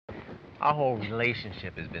Our whole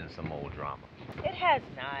relationship has been some old drama. It has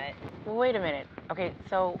not. Well, wait a minute. Okay,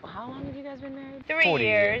 so how long have you guys been married? 3 40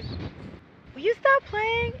 years. Will you stop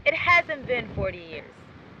playing? It hasn't been 40 years.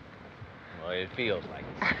 Well, it feels like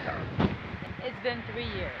it. It's been 3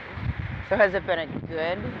 years. So has it been a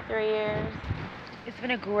good 3 years? It's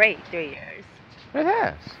been a great 3 years. It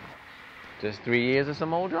has. Just 3 years of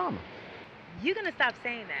some old drama. You gonna stop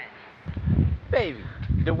saying that? Baby,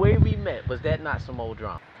 the way we met, was that not some old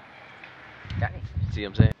drama? See what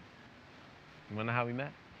I'm saying? You wanna know how we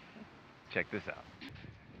met? Check this out.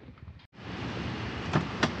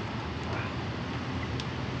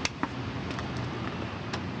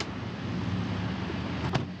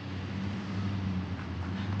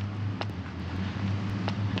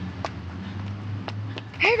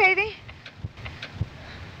 Hey, baby.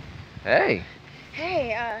 Hey.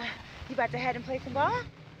 Hey, you about to head and play some ball?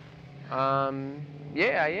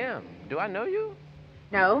 Yeah, I am. Do I know you?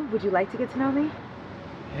 No. Would you like to get to know me?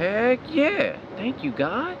 Heck yeah. Thank you,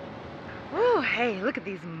 God. Ooh, hey, look at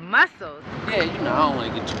these muscles. Yeah, you know, I don't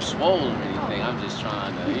want to get too swollen or anything. I'm just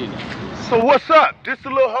trying to, you know. So what's up? This the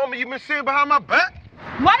little homie you been seeing behind my back?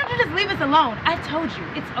 Why don't you just leave us alone? I told you,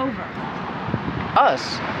 it's over. Us?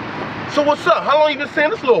 So what's up? How long you been seeing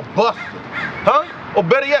this little buster? Huh? Or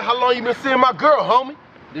better yet, how long you been seeing my girl, homie?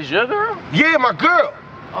 This your girl? Yeah, my girl.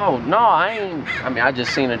 Oh, no, I ain't. I mean, I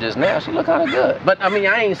just seen her just now. She look kind of good. But, I mean,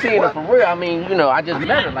 I ain't seen her for real. I mean, you know, I just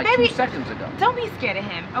met her like Baby, 2 seconds ago. Don't be scared of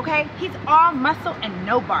him, okay? He's all muscle and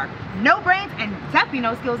no bark. No brains and definitely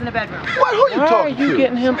no skills in the bedroom. What? Who you Why are talking you to?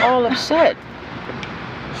 getting him all upset?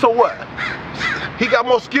 So what? He got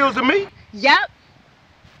more skills than me? Yep.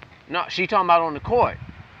 No, she talking about on the court.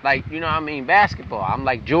 Like, you know what I mean, basketball. I'm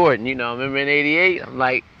like Jordan, you know, remember in '88? I'm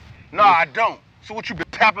like... No, I don't. So what, you been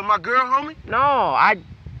tapping my girl, homie? No,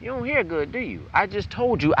 you don't hear good, do you? I just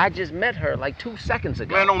told you, I just met her like 2 seconds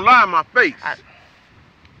ago. Man, don't lie in my face.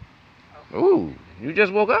 Ooh, you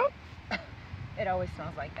just woke up? It always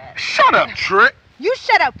sounds like that. Shut up, Trick. You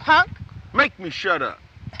shut up, punk. Make me shut up.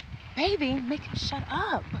 Baby, make him shut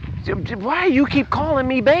up. Why you keep calling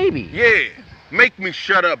me baby? Yeah, make me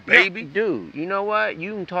shut up, baby. No, dude, you know what?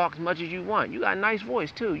 You can talk as much as you want. You got a nice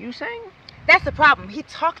voice, too. You sing? That's the problem. He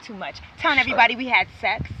talked too much, telling everybody we had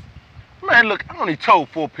sex. Man, look, I only told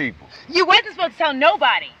 4 people. You wasn't supposed to tell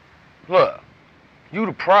nobody. Look, you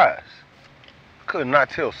the prize. I could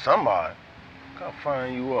not tell somebody. Gotta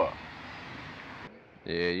find you up.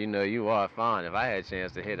 Yeah, you know, you are fine. If I had a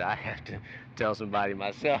chance to hit her, I'd have to tell somebody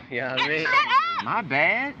myself, you know what I mean? Shut up! My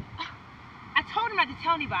bad. I told him not to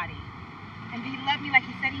tell anybody. And if he loved me like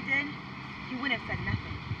he said he did, he wouldn't have said nothing.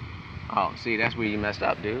 Oh, see, that's where you messed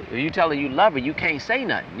up, dude. If you tell her you love her, you can't say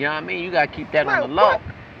nothing. You know what I mean? You gotta keep that Man, on the low. what?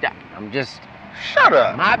 Yeah, I'm just... Shut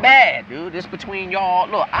up. My bad, dude. This between y'all.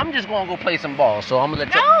 Look, I'm just gonna go play some ball, so I'm gonna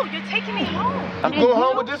let y'all... No, you're taking me home. You going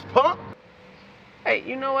home with this punk? Hey,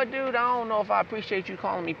 you know what, dude? I don't know if I appreciate you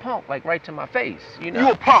calling me punk, like right to my face, you know?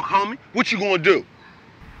 You a punk, homie. What you gonna do?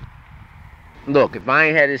 Look, if I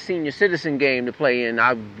ain't had this senior citizen game to play in,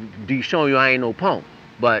 I'd be showing you I ain't no punk.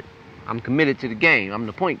 But I'm committed to the game. I'm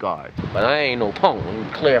the point guard. But I ain't no punk. Let me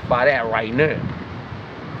clarify that right now.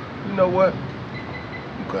 You know what?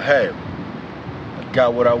 You could have it. I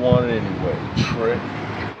got what I wanted anyway, Trick.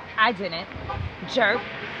 I didn't. Jerk.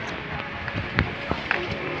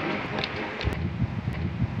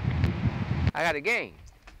 I got a game.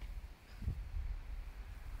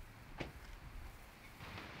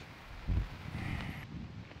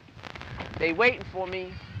 They waiting for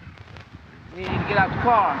me. You need to get out the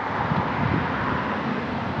car.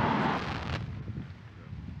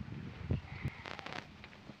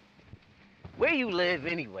 Where you live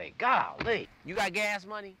anyway? Golly. You got gas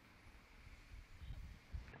money?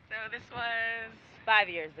 So this was 5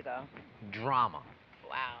 years ago. Drama.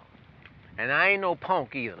 Wow. And I ain't no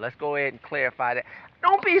punk either. Let's go ahead and clarify that.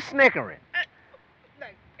 Don't be snickering.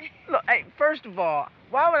 Look, hey, first of all,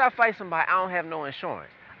 why would I fight somebody I don't have no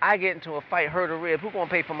insurance? I get into a fight, hurt a rib. Who gonna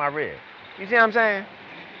pay for my rib? You see what I'm saying?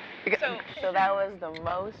 So that was the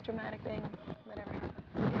most dramatic thing that ever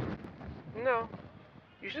happened? No.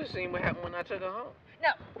 You should have seen what happened when I took her home. No,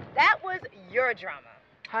 that was your drama.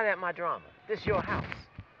 How that my drama? This your house.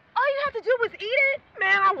 All you have to do was eat it.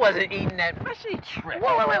 Man, I wasn't eating that. She tripped. Wait.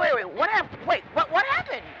 What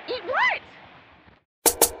happened? Eat what?